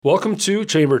Welcome to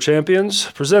Chamber Champions,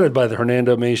 presented by the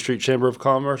Hernando Main Street Chamber of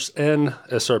Commerce and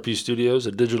SRP Studios,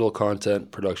 a digital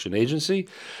content production agency.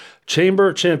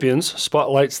 Chamber Champions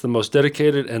spotlights the most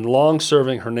dedicated and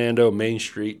long-serving Hernando Main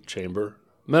Street Chamber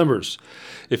members.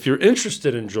 If you're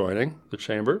interested in joining the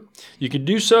Chamber, you can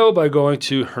do so by going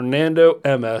to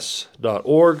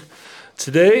hernandoms.org.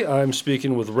 Today, I'm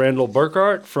speaking with Randall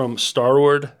Burkhardt from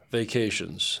Starward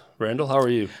Vacations. Randall, how are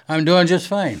you? I'm doing just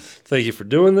fine. Thank you for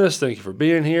doing this. I'm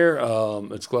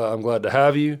glad to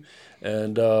have you.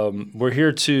 And we're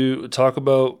here to talk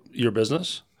about your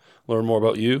business, learn more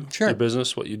about you, your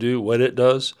business, what you do, what it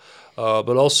does,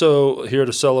 but also here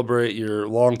to celebrate your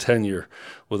long tenure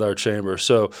with our chamber.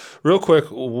 So real quick,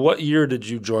 what year did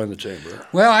you join the chamber?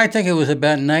 Well, I think it was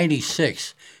about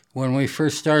 96 when we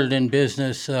first started in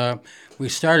business. We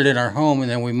started in our home, and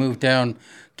then we moved down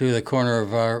to the corner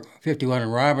of 51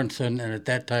 and Robinson, and at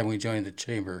that time we joined the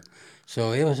chamber.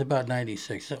 So it was about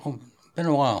 96. It's been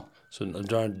a while. So I'm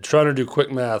trying to do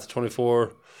quick math,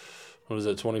 24 what is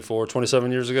it,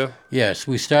 27 years ago? Yes,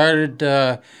 we started,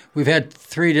 we've had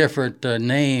three different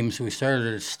names. We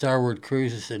started at Starward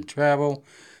Cruises and Travel.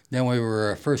 Then we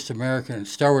were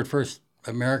Starward First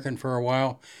American for a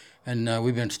while. And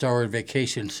we've been Starward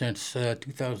Vacation since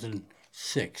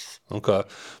 2006. Okay.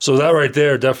 So that right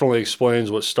there definitely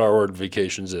explains what Starward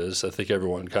Vacations is. I think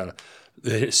everyone kind of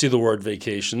see the word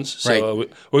vacations. So right.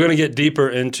 We're going to get deeper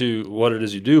into what it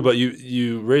is you do, but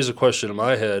you raise a question in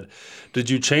my head. Did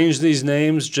you change these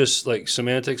names just like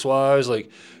semantics-wise? Like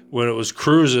when it was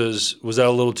cruises, was that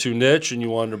a little too niche and you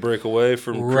wanted to break away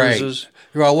from cruises?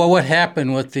 Right. Well, what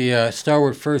happened with the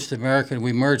Starward First American,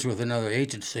 we merged with another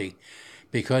agency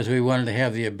because we wanted to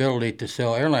have the ability to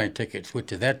sell airline tickets,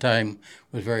 which at that time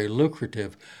was very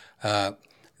lucrative. That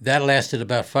lasted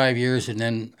about 5 years, and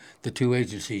then the two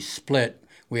agencies split.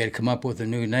 We had to come up with a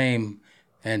new name,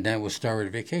 and that was Starward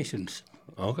Vacations.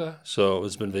 Okay, so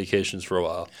it's been vacations for a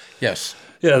while. Yes.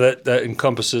 Yeah, that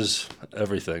encompasses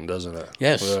everything, doesn't it?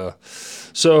 Yes. Yeah.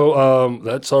 So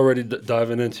that's already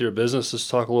diving into your business. Let's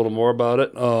talk a little more about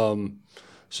it.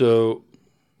 So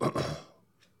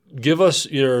give us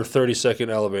your 30-second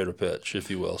elevator pitch, if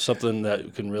you will, something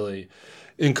that can really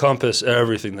encompass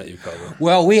everything that you cover.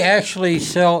 Well, we actually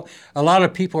sell. A lot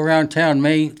of people around town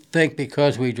may think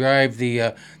because we drive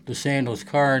the Sandals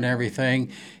car and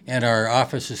everything, and our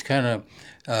office is kind of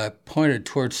pointed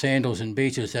towards sandals and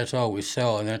beaches. That's all we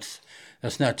sell, and that's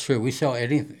not true. We sell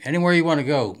anywhere you want to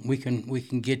go. We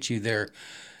can get you there.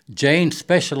 Jane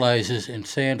specializes in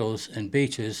sandals and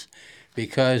beaches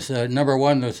because number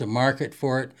one, there's a market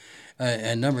for it.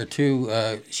 And number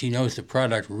two, she knows the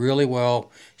product really well.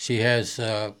 She has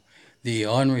the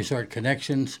on-resort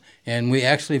connections, and we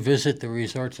actually visit the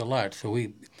resorts a lot. So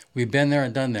we've been there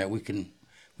and done that. We can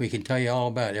tell you all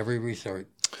about every resort.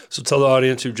 So tell the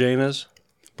audience who Jane is.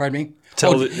 Pardon me?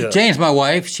 Jane's my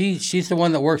wife. She's the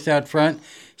one that works out front.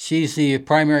 She's the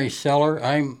primary seller.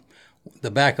 I'm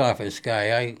the back office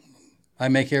guy. I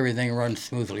make everything run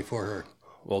smoothly for her.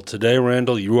 Well, today,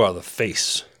 Randall, you are the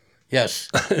face. Yes.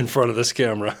 In front of this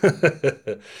camera.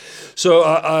 So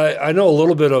I know a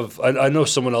little bit I know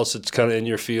someone else that's kind of in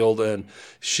your field, and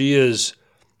she is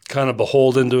kind of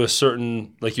beholden to a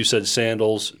certain, like you said,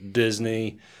 sandals,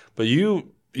 Disney, but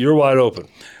you're wide open.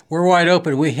 We're wide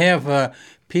open. We have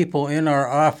people in our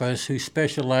office who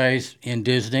specialize in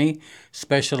Disney,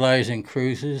 specialize in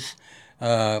cruises.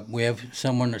 We have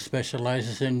someone that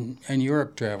specializes in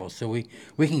Europe travel, so we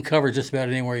can cover just about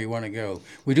anywhere you want to go.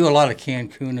 We do a lot of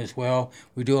Cancun as well.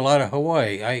 We do a lot of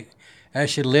Hawaii. I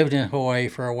actually lived in Hawaii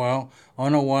for a while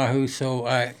on Oahu, so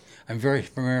I'm very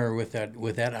familiar with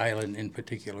that island in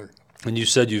particular. And you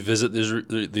said you visit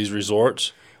these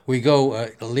resorts? We go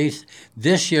at least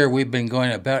this year. We've been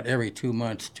going about every 2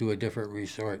 months to a different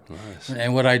resort. Nice.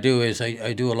 And what I do is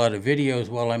I do a lot of videos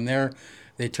while I'm there.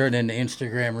 They turn into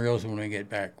Instagram reels when we get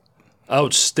back.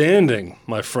 Outstanding,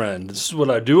 my friend. This is what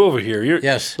I do over here.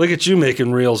 Yes. Look at you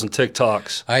making reels and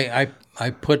TikToks. I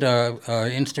put a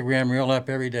Instagram reel up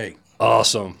every day.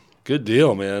 Awesome. Good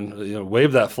deal, man.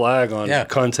 Wave that flag on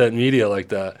content media like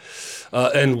that.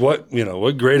 And what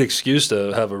great excuse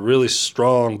to have a really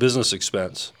strong business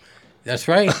expense. That's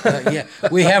right. Yeah,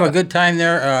 we have a good time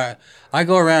there. I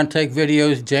go around, take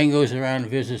videos. Jane goes around and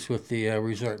visits with the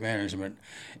resort management,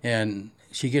 and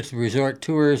she gets the resort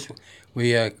tours.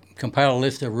 We compile a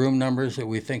list of room numbers that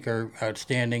we think are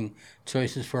outstanding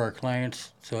choices for our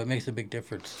clients, so it makes a big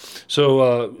difference.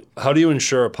 So how do you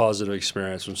ensure a positive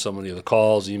experience when somebody either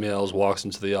calls, emails, walks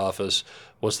into the office?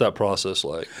 What's that process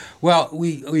like? Well,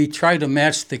 we try to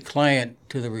match the client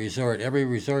to the resort. Every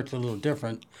resort's a little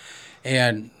different,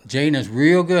 and Jane is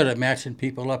real good at matching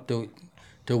people up to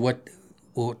what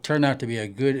will turn out to be a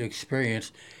good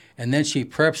experience. And then she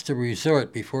preps the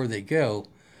resort before they go,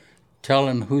 tell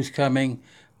them who's coming,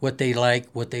 what they like,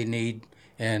 what they need,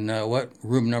 and what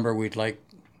room number we'd like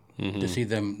to see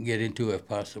them get into if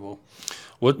possible.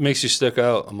 What makes you stick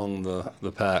out among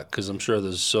the pack? Because I'm sure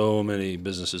there's so many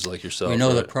businesses like yourself. We know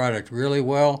right? the product really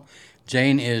well.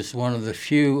 Jane is one of the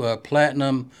few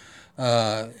platinum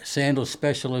sandal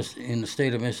specialists in the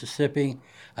state of Mississippi.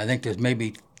 I think there's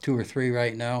maybe 2 or 3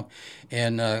 right now.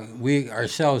 And we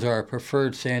ourselves are a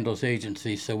preferred sandals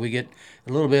agency, so we get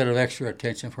a little bit of extra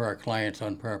attention for our clients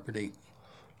on property.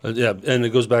 Yeah, and it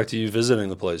goes back to you visiting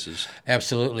the places.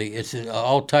 Absolutely. It's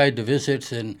all tied to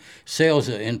visits and sales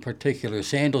in particular.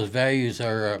 Sandals values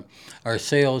our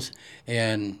sales,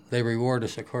 and they reward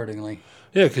us accordingly.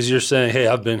 Yeah, because you're saying, hey,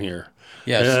 I've been here.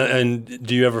 Yes. And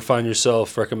do you ever find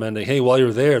yourself recommending, hey, while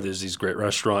you're there, there's these great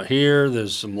restaurant here,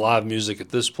 there's some live music at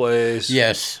this place?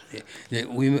 Yes.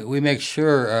 We make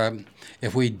sure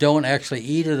if we don't actually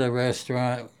eat at a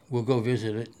restaurant, we'll go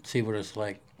visit it, see what it's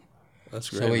like. That's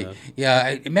great, man. Yeah,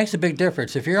 it makes a big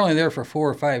difference. If you're only there for 4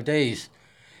 or 5 days,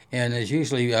 and there's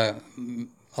usually a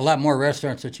lot more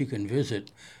restaurants that you can visit,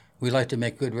 we like to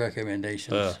make good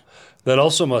recommendations. That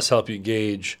also must help you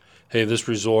gauge, hey, this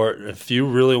resort, if you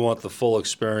really want the full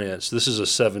experience, this is a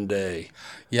 7-day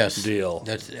deal.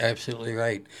 That's absolutely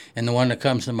right. And the one that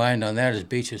comes to mind on that is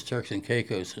Beaches, Turks, and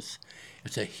Caicos.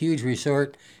 It's a huge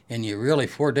resort, and you really,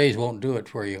 4 days won't do it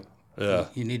for you. Yeah.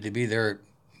 You need to be there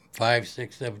 5,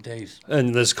 6, 7 days.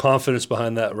 And there's confidence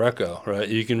behind that reco, right?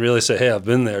 You can really say, hey, I've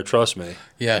been there, trust me.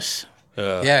 Yes.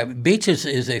 Yeah, Beaches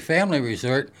is a family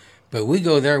resort, but we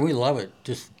go there, we love it.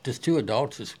 Just 2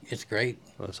 adults, it's great.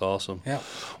 That's awesome. Yeah.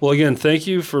 Well, again, thank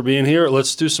you for being here.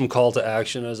 Let's do some call to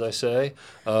action, as I say.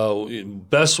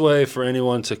 Best way for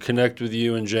anyone to connect with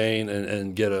you and Jane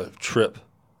and get a trip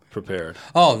prepared.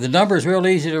 Oh, the number is real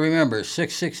easy to remember,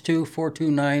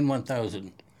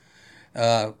 662-429-1000.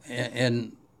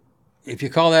 And if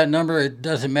you call that number, it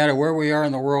doesn't matter where we are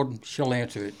in the world, she'll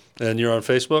answer it. And you're on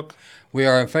Facebook? We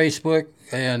are on Facebook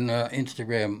and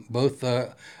Instagram, both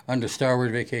under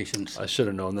Starward Vacations. I should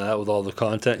have known that with all the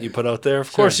content you put out there.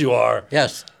 Of course you are.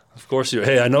 Yes. Of course you are.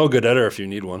 Hey, I know a good editor if you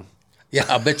need one. Yeah,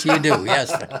 I'll bet you do,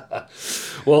 yes.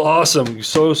 Well, awesome.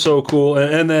 So cool.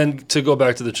 And then to go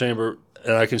back to the Chamber,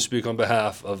 and I can speak on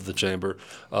behalf of the Chamber,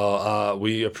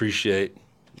 we appreciate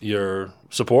your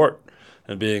support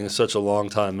and being such a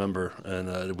long-time member,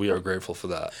 and we are grateful for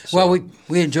that. So. Well,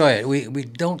 we enjoy it. We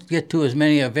don't get to as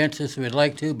many events as we'd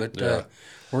like to, but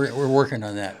we're working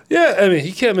on that. Yeah, I mean,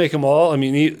 he can't make them all. I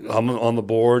mean, I'm on the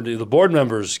board. The board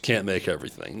members can't make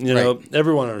everything. You know,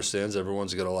 everyone understands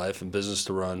everyone's got a life and business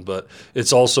to run, but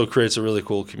it also creates a really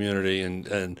cool community,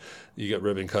 and you get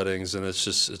ribbon cuttings, and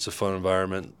it's a fun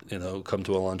environment. You know, come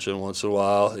to a luncheon once in a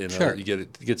while. You know, sure. you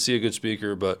get to see a good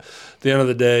speaker, but at the end of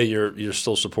the day, you're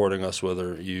still supporting us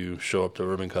whether you show up to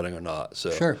ribbon cutting or not.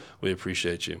 So sure. We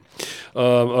appreciate you.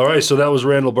 All right, so that was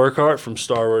Randall Burkhardt from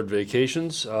Starward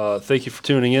Vacations. Thank you for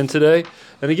tuning in today.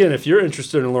 And again, if you're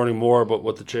interested in learning more about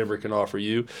what the Chamber can offer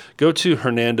you, go to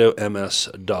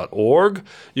hernandoms.org.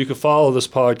 You can follow this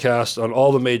podcast on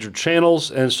all the major channels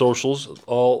and socials.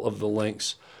 All of the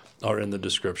links are in the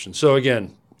description. So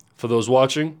again, for those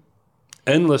watching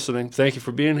and listening, thank you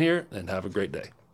for being here, and have a great day.